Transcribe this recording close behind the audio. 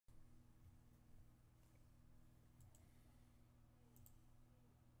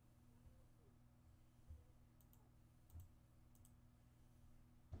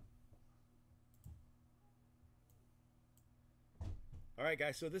All right,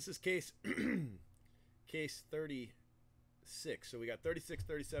 guys. So this is case case 36. So we got 36,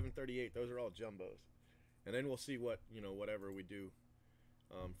 37, 38. Those are all jumbos, and then we'll see what whatever we do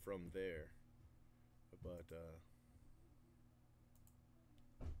from there. But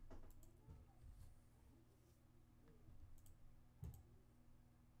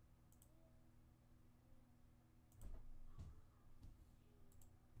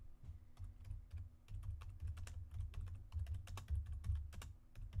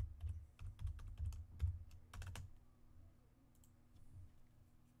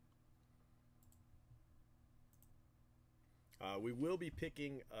we will be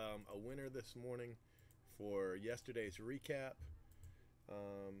picking a winner this morning for yesterday's recap.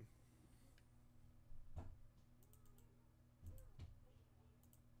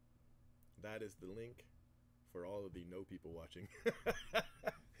 That is the link for all of the no people watching.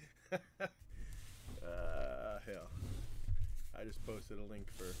 Hell. I just posted a link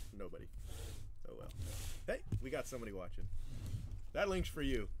for nobody. Oh well. Hey, we got somebody watching. That link's for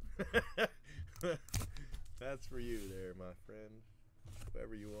you. That's for you there, my friend.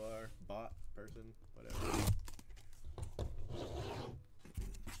 Whoever you are, bot, person, whatever.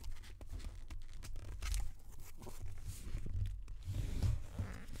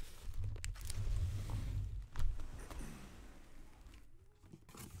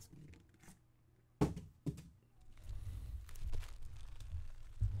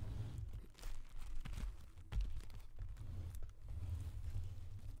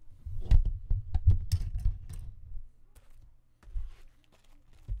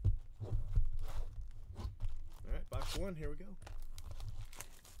 Box one, here we go.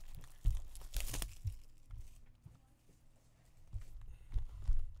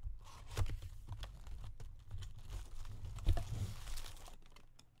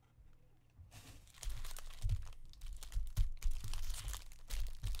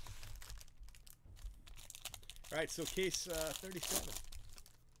 All right, so case 37.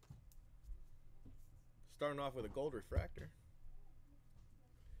 Starting off with a gold refractor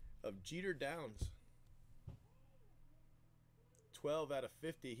of Jeter Downs. 12 out of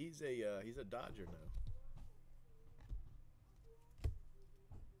 50. He's a Dodger now.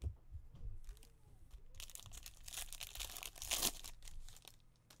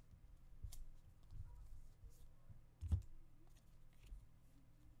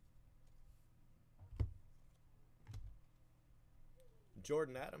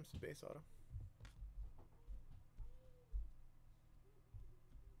 Jordan Adams, base auto.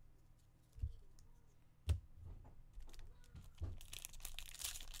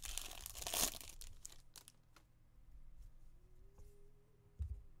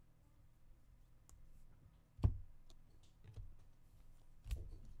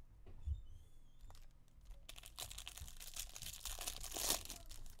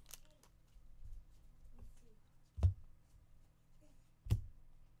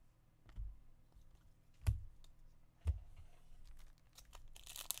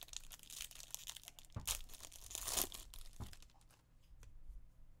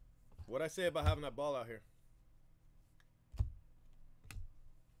 What'd I say about having that ball out here?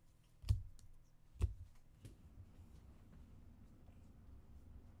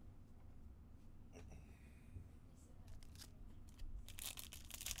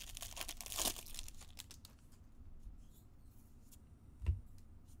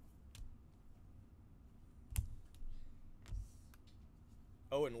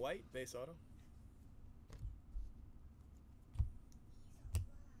 Oh, and white, base auto.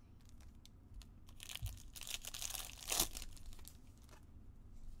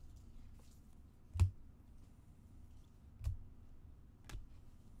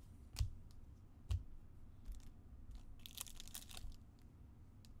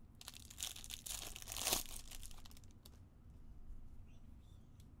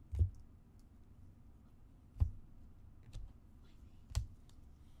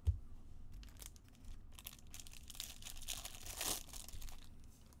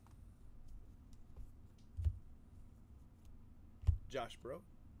 Josh Bro.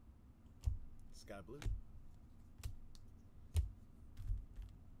 Sky blue.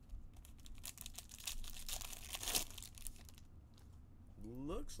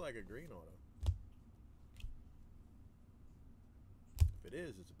 Looks like a green auto. If it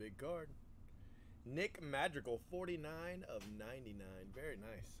is, it's a big card. Nick Madrigal, 49 of 99. Very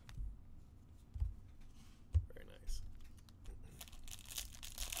nice. Very nice.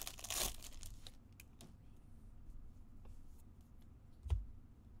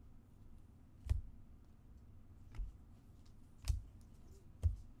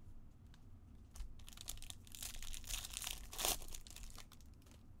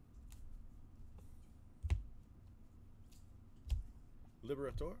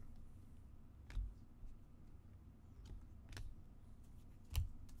 Liberator.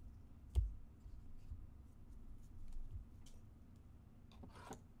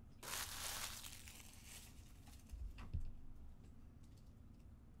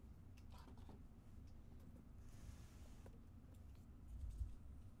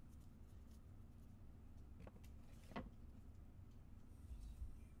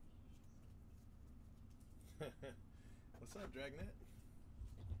 What's up, Dragnet?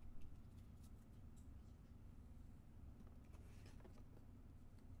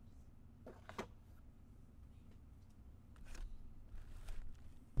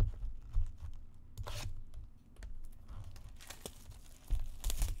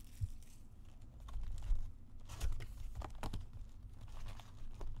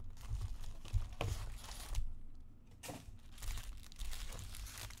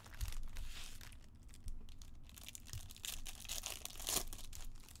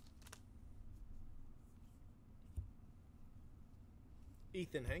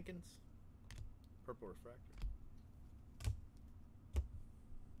 Ethan Hankins, Purple Refractor.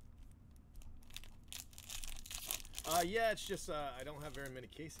 Yeah, it's just I don't have very many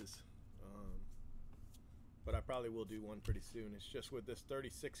cases, but I probably will do one pretty soon. It's just with this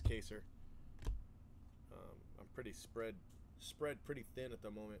 36 caser, I'm pretty spread pretty thin at the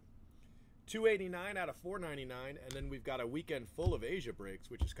moment. 289 out of 499, and then we've got a weekend full of Asia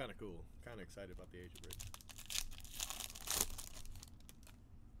breaks, which is kind of cool. Kind of excited about the Asia breaks.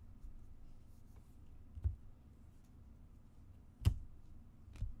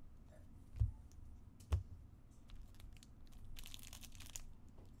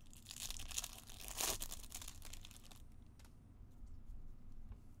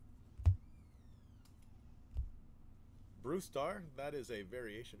 Bruce Starr, that is a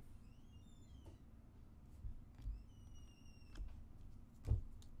variation.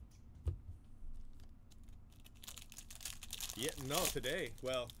 Yeah, no, today.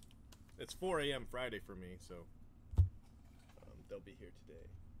 Well, it's 4 a.m. Friday for me, so they'll be here today.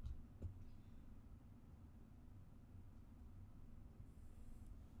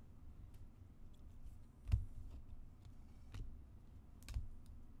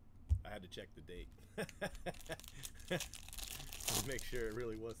 I had to check the date. To make sure it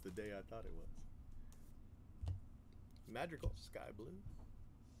really was the day I thought it was. Madrigal, Sky Blue.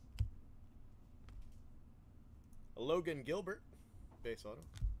 A Logan Gilbert, base auto.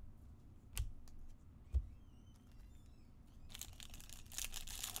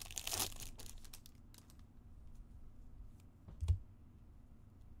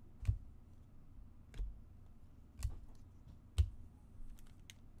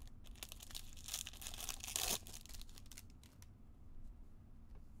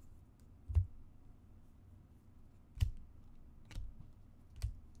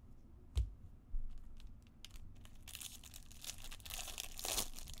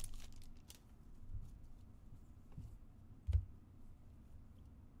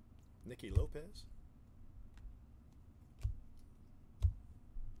 Nicky Lopez.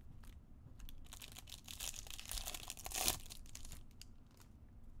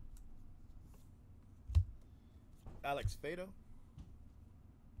 Alex Fado.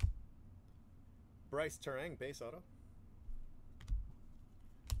 Bryce Terang, base auto.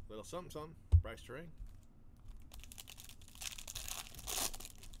 Little something something. Bryce Terang.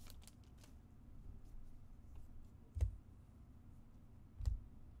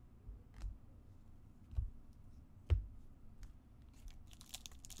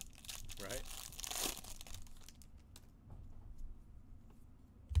 Right.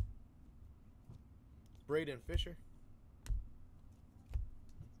 Braden Fisher.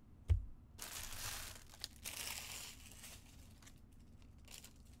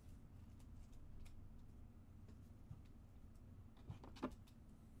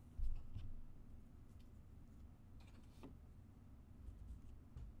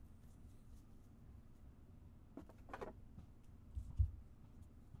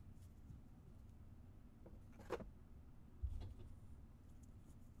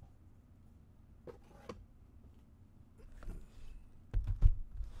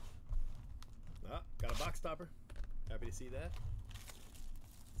 Got a box topper. Happy to see that.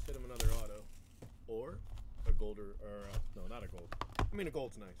 Let's hit him another auto. Or a gold or no, not a gold. I mean, a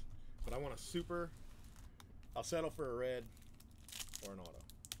gold's nice. But I want a super. I'll settle for a red or an auto.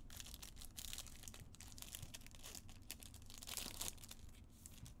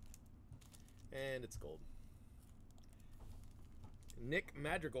 And it's gold. Nick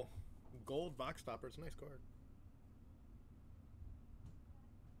Madrigal. Gold box topper. It's a nice card.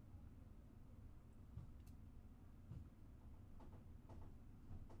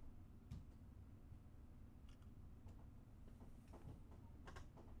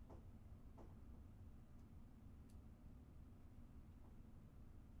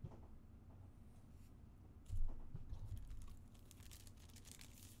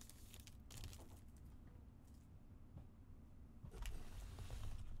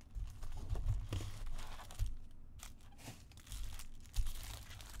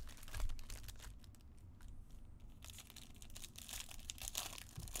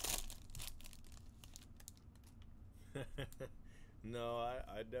 No,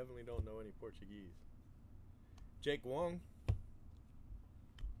 I definitely don't know any Portuguese. Jake Wong.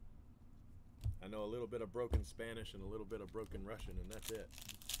 I know a little bit of broken Spanish and a little bit of broken Russian, and that's it.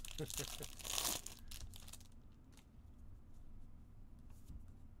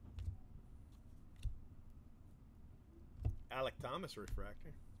 Alec Thomas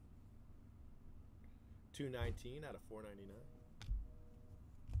refractor. 219 out of 499.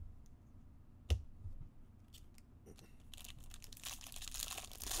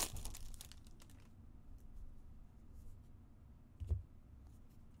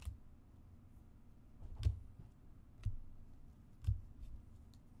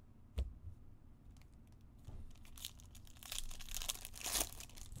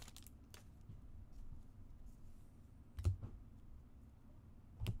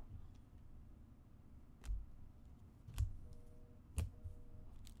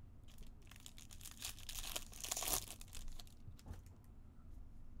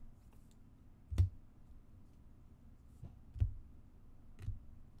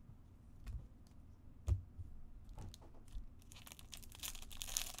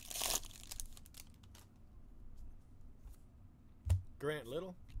 Grant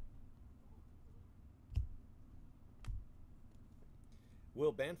Little.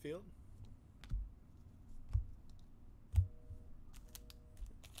 Will Banfield.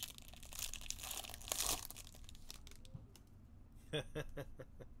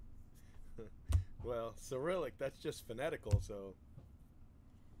 Well, Cyrillic, that's just phonetical, so.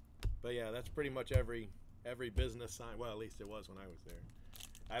 But yeah, that's pretty much every business sign. Well, at least it was when I was there.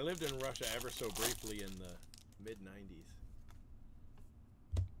 I lived in Russia ever so briefly in the mid-90s.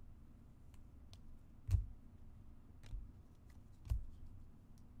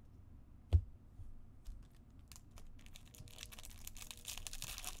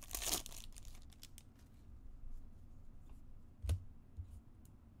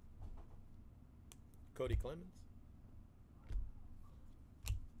 Cody Clemens.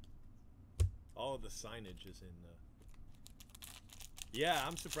 All of the signage is in yeah,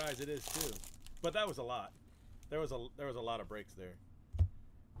 I'm surprised it is too. But that was a lot. There was a lot of breaks there.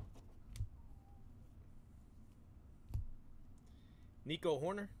 Nico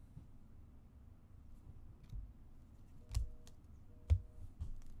Horner.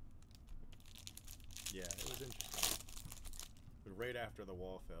 Yeah, it was interesting. But right after the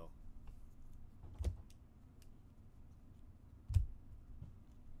wall fell.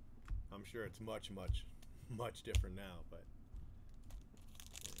 I'm sure it's much, much, much different now, but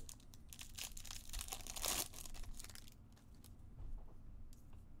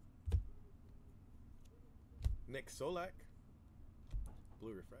Nick Solak,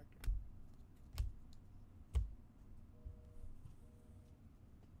 blue refractor.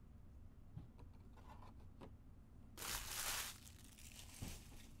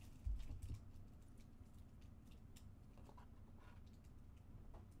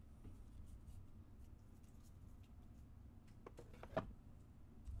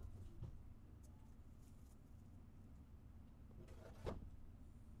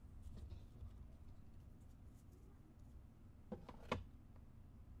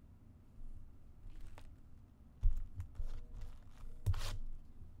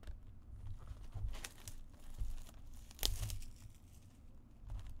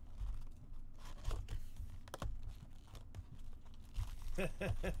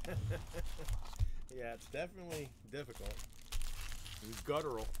 Yeah, it's definitely difficult. It's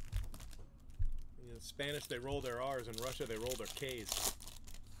guttural. In Spanish, they roll their R's. In Russia, they roll their K's.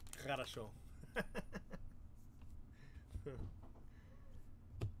 Хорошо.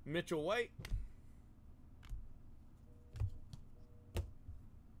 Mitchell White.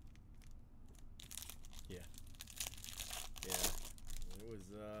 Yeah. Yeah. It was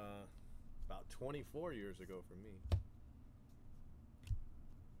about 24 years ago for me.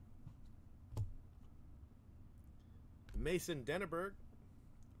 Mason Denneberg.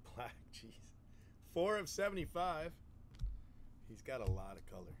 Black, jeez. 4 of 75. He's got a lot of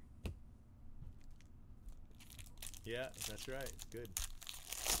color. Yeah, that's right. It's good.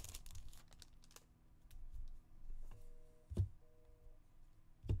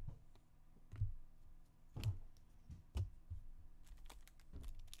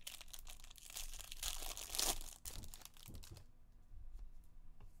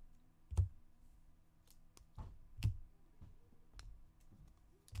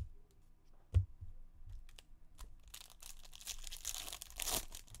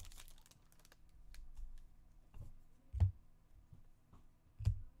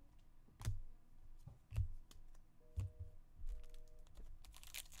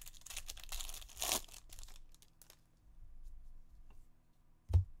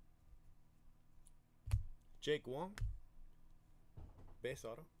 Jake Wong. Base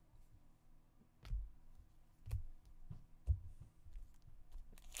auto.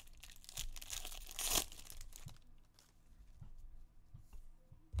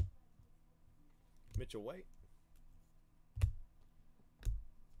 Mitchell White.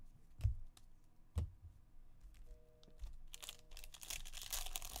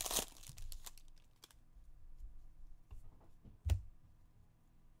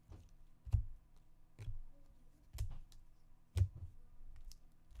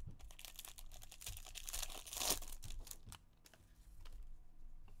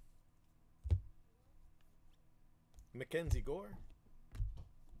 Mackenzie Gore.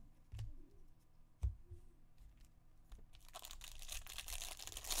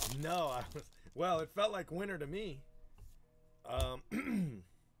 No, well, it felt like winter to me.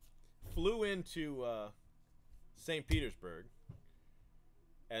 Flew into St. Petersburg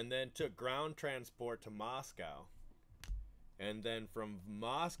and then took ground transport to Moscow. And then from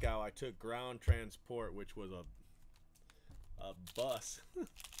Moscow, I took ground transport, which was a bus,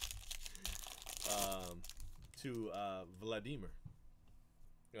 to Vladimir.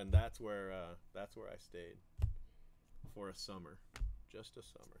 And that's where I stayed for a summer. Just a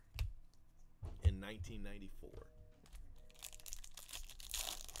summer in 1994.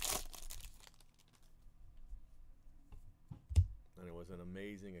 And it was an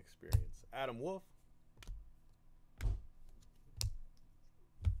amazing experience. Adam Wolf.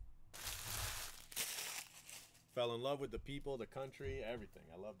 Fell in love with the people, the country, everything.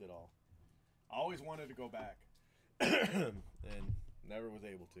 I loved it all. I always wanted to go back and never was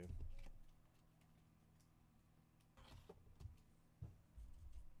able to.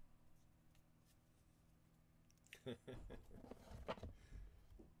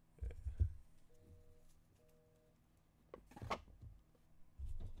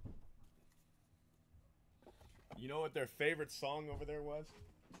 You know what their favorite song over there was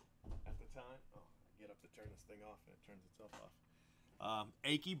at the time? Oh, I get up to turn this thing off and it turns itself off.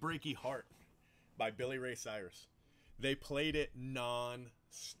 Achy Breaky Heart by Billy Ray Cyrus. They played it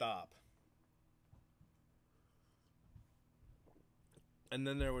non-stop. And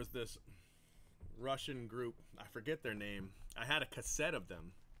then there was this Russian group, I forget their name. I had a cassette of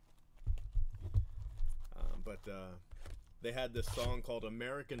them, but they had this song called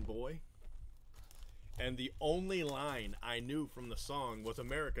American Boy, and the only line I knew from the song was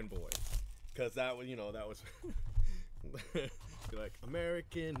American Boy, because that was, like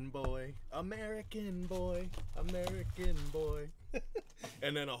American Boy, American Boy, American Boy,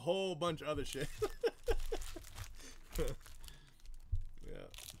 and then a whole bunch of other shit. Yeah.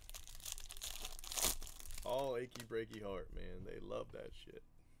 All Achy Breaky Heart, man. They love that shit.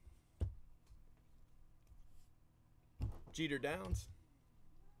 Jeter Downs.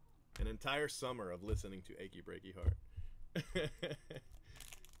 An entire summer of listening to Achy Breaky Heart.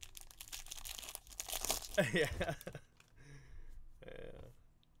 Yeah. Yeah.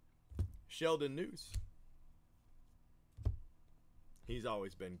 Sheldon News. He's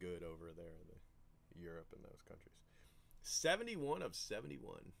always been good over there in Europe and those countries. 71 of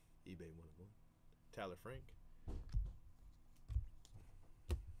 71. eBay 101. Tyler Frank.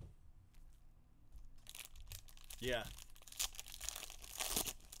 Yeah.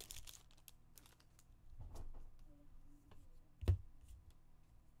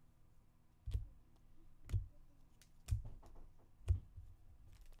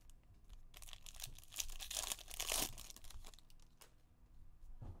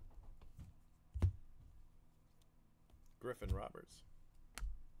 Griffin Roberts.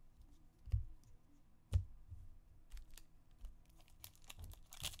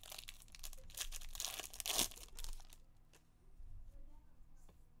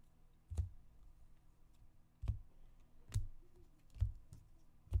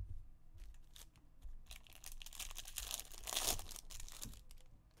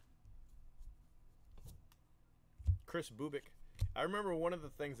 Chris Bubik. I remember one of the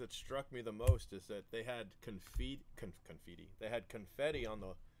things that struck me the most is that they had confetti. They had confetti on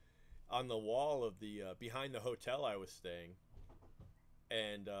the wall of the behind the hotel I was staying,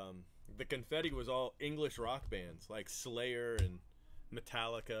 and the confetti was all English rock bands like Slayer and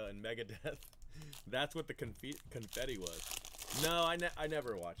Metallica and Megadeth. That's what the confetti was. No, I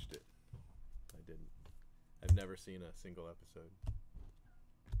never watched it. I didn't. I've never seen a single episode.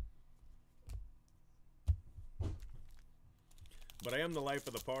 But I am the life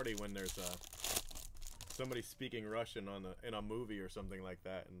of the party when there's somebody speaking Russian in a movie or something like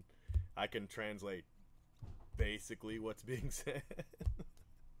that, and I can translate basically what's being said.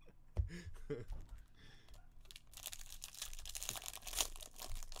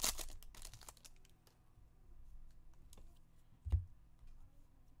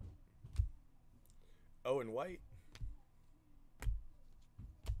 Oh, and white.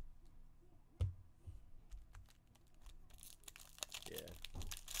 Yeah.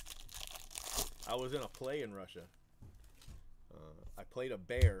 I was in a play in Russia. I played a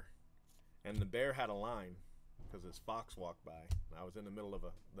bear, and the bear had a line because this fox walked by. And I was in the middle of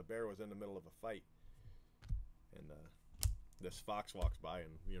the bear was in the middle of a fight, and this fox walks by,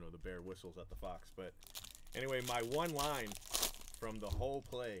 and the bear whistles at the fox. But anyway, my one line from the whole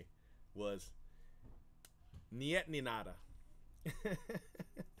play was "Niet ni nada."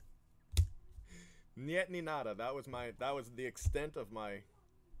 Niet ni nada. That was the extent of my.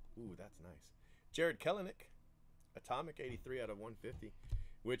 Ooh, that's nice. Jared Kelenic, Atomic 83 out of 150,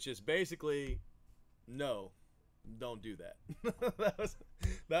 which is basically no, don't do that.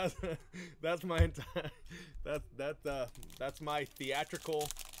 that's my entire that's my theatrical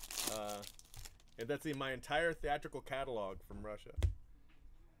and that's my entire theatrical catalog from Russia.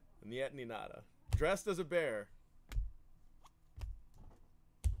 Niet ni nada. Dressed as a bear.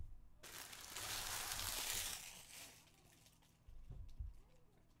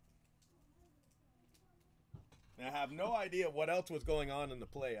 I have no idea what else was going on in the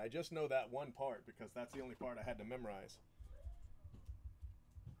play. I just know that one part because that's the only part I had to memorize.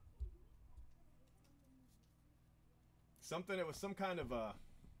 It was some kind of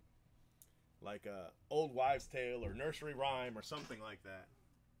like a old wives' tale or nursery rhyme or something like that.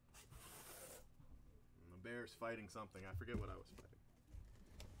 And the bear's fighting something. I forget what I was fighting.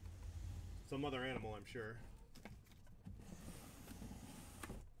 Some other animal, I'm sure.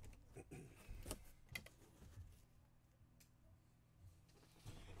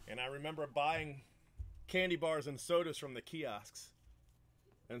 And I remember buying candy bars and sodas from the kiosks.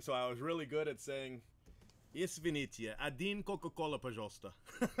 And so I was really good at saying, "Извините, один Coca-Cola, пожалуйста."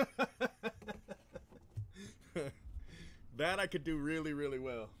 That I could do really, really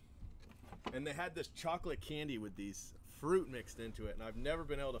well. And they had this chocolate candy with these fruit mixed into it, and I've never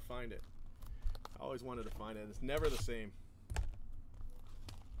been able to find it. I always wanted to find it. It's never the same.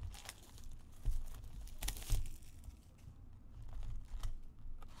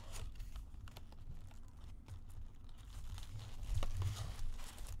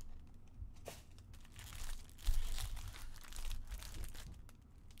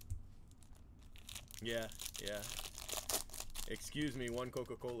 Yeah. Excuse me, one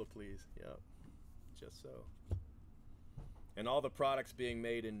Coca-Cola, please. Yep. Just so. And all the products being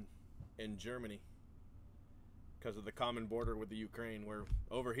made in Germany because of the common border with the Ukraine, where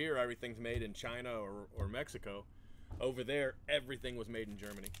over here everything's made in China or Mexico. Over there, everything was made in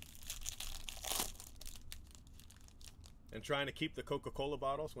Germany. And trying to keep the Coca-Cola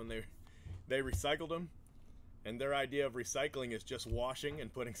bottles when they recycled them, and their idea of recycling is just washing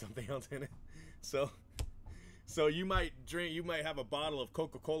and putting something else in it. So you might have a bottle of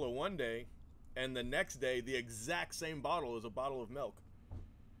Coca-Cola one day, and the next day the exact same bottle is a bottle of milk.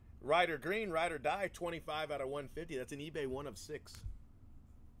 Ryder Green, Ride or Die, 25 out of 150. That's an eBay 1 of 6.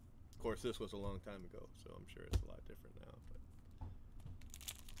 Of course, this was a long time ago, so I'm sure it's a lot different now.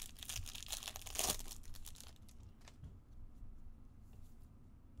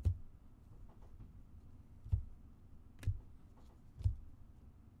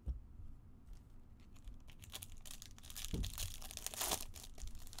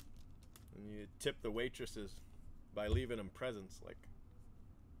 You tip the waitresses by leaving them presents like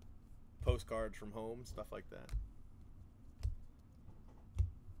postcards from home, stuff like that.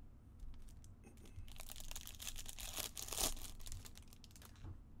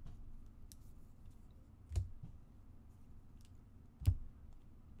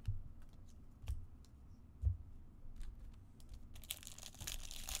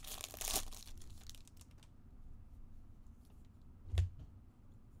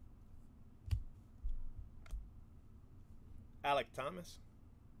 Alec Thomas,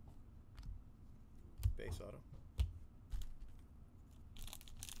 base auto.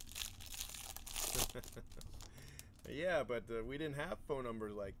 Yeah, but we didn't have phone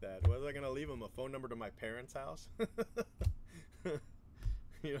numbers like that. Was I gonna leave him a phone number to my parents' house?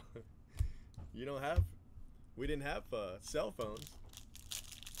 you don't have. We didn't have cell phones.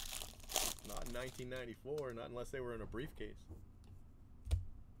 Not in 1994. Not unless they were in a briefcase.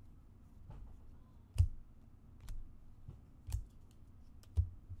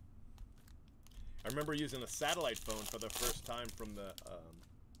 I remember using a satellite phone for the first time from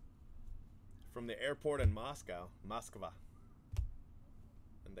the airport in Moscow, Moskva,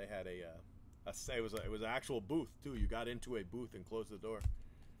 and they had it was an actual booth too. You got into a booth and closed the door,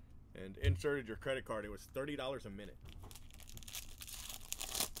 and inserted your credit card. It was $30 a minute.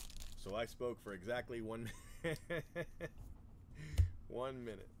 So I spoke for exactly 1 minute. 1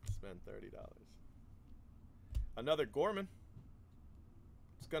 minute, spent $30. Another Gorman.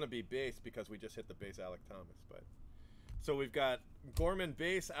 It's going to be base because we just hit the base Alec Thomas. But so we've got Gorman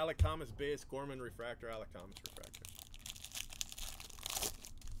base, Alec Thomas base, Gorman refractor, Alec Thomas refractor.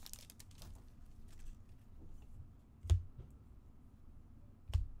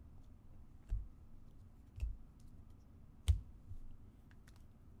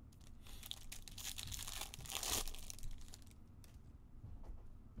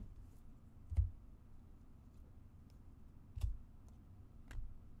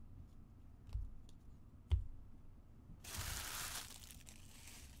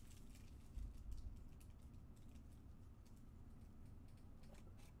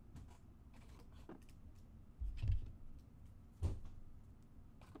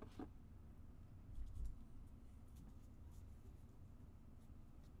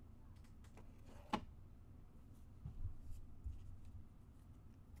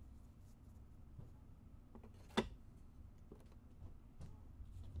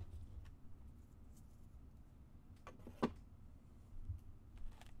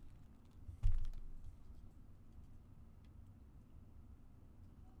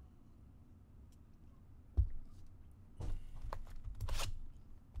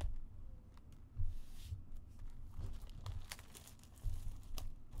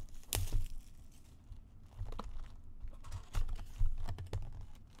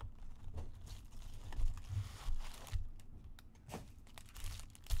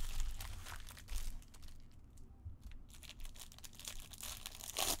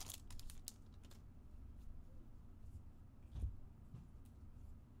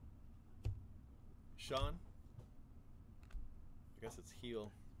 Sean? I guess it's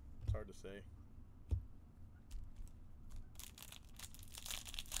heel. It's hard to say.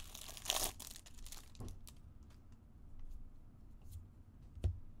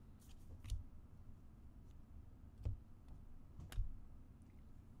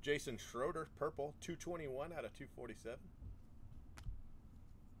 Jason Schroeder, purple, 221 out of 247.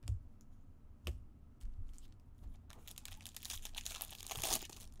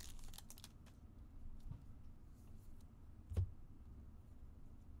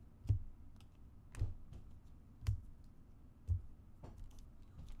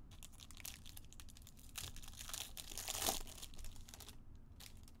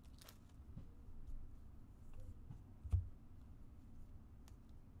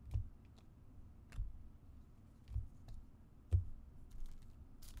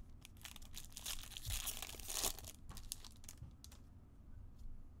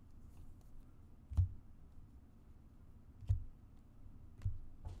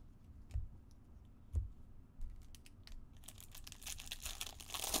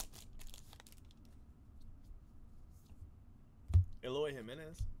 Eloy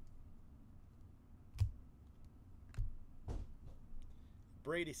Jimenez.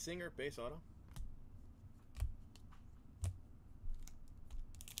 Brady Singer, base auto.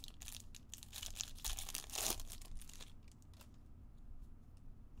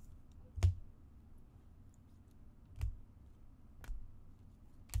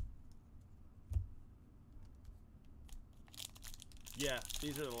 Yeah,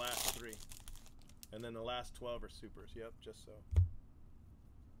 these are the last 3. And then the last 12 are supers. Yep, just so.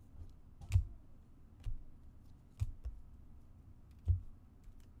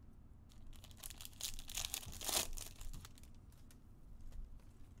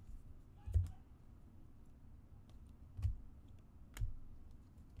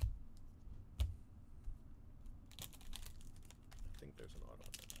 I think there's an auto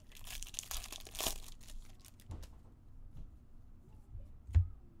on that.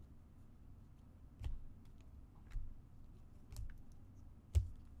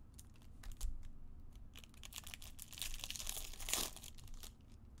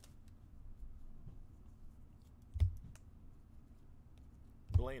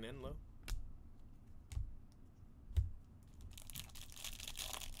 Blaine Enlow.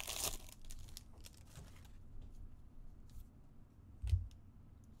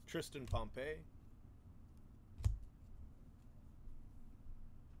 Tristan Pompey.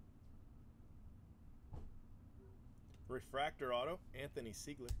 Refractor auto, Anthony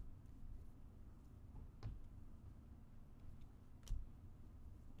Siegler.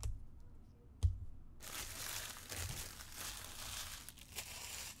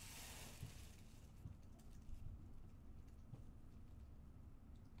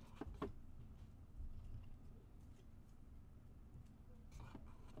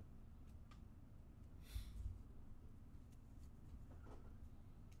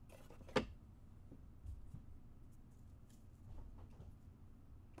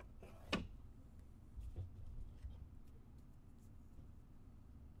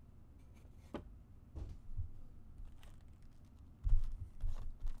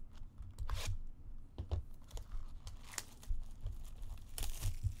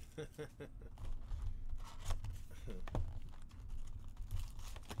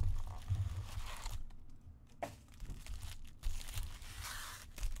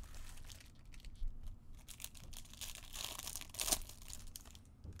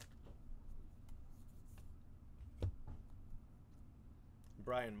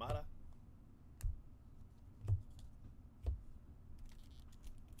 Brian Mata.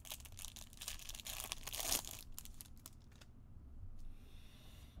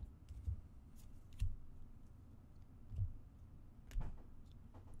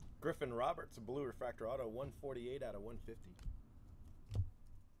 Griffin Roberts, blue refractor auto, 148 out of 150.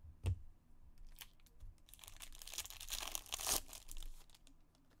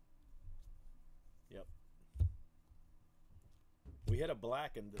 Yep. We hit a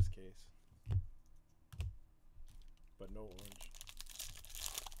black in this case, but no orange.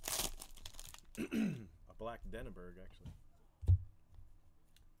 A black Denneberg, actually.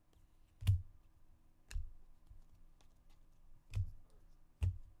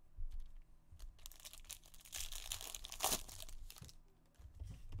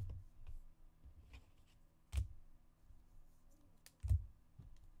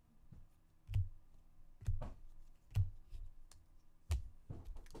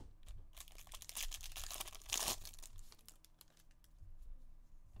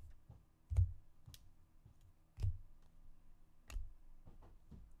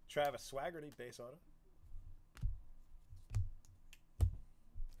 Travis Swaggerty, base auto.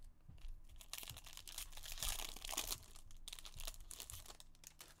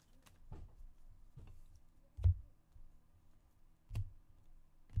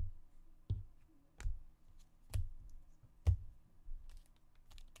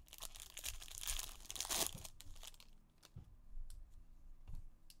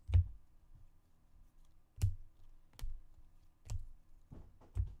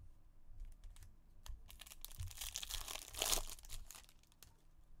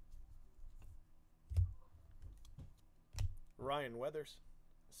 Ryan Weathers,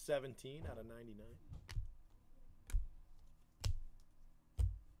 17 out of 99.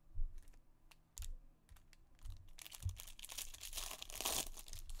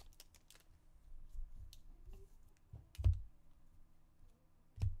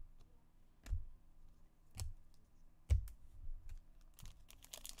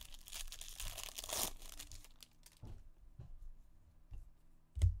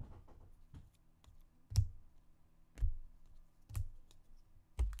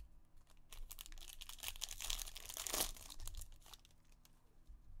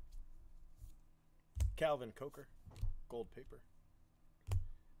 Calvin Coker, gold paper.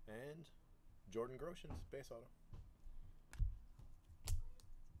 And Jordan Groshans, base auto.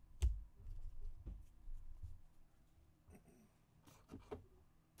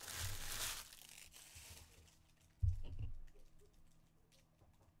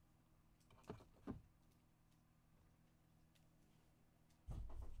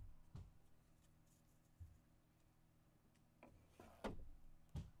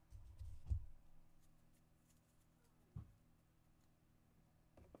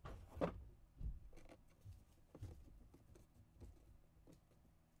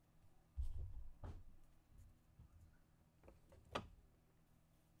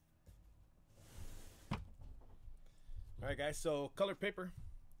 All right, guys, so color paper.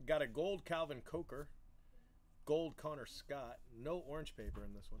 Got a gold Calvin Coker, gold Connor Scott. No orange paper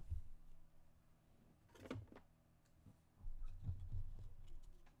in this one.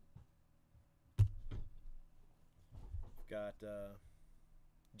 Got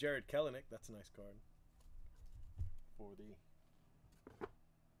Jared Kelenic. That's a nice card for the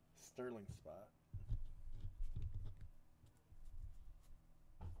Sterling spot.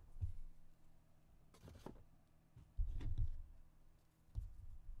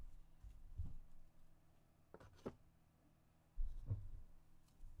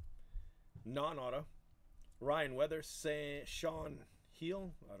 Non-auto. Ryan Weathers, Sean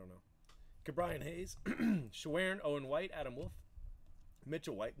Heel, I don't know. Cabrian Hayes, Schwerin, Owen White, Adam Wolf,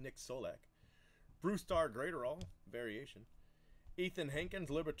 Mitchell White, Nick Solak, Bruce Star Graterol, variation, Ethan Hankins,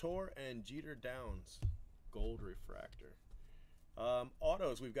 Libertor, and Jeter Downs, gold refractor.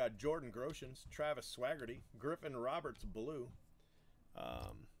 Autos, we've got Jordan Groshans, Travis Swaggerty, Griffin Roberts, blue.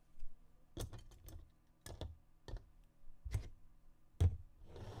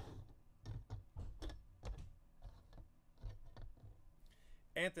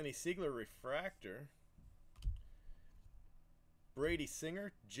 Anthony Siegler, refractor. Brady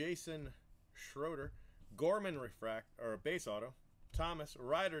Singer, Jason Schroeder, Gorman, or base auto. Thomas,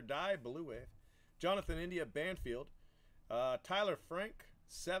 Ride or Die, blue wave. Jonathan India, Banfield. Tyler Frank,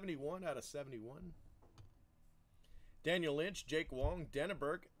 71 out of 71. Daniel Lynch, Jake Wong,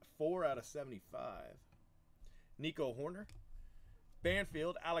 Denneberg, 4 out of 75. Nico Horner,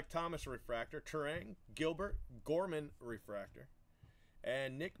 Banfield, Alec Thomas refractor, Turang, Gilbert, Gorman refractor,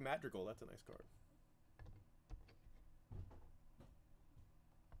 and Nick Madrigal. That's a nice card.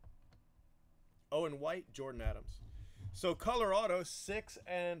 Owen White, Jordan Adams. So color auto, 6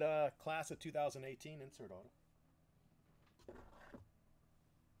 and class of 2018 insert auto.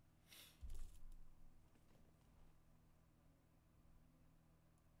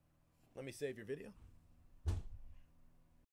 Let me save your video.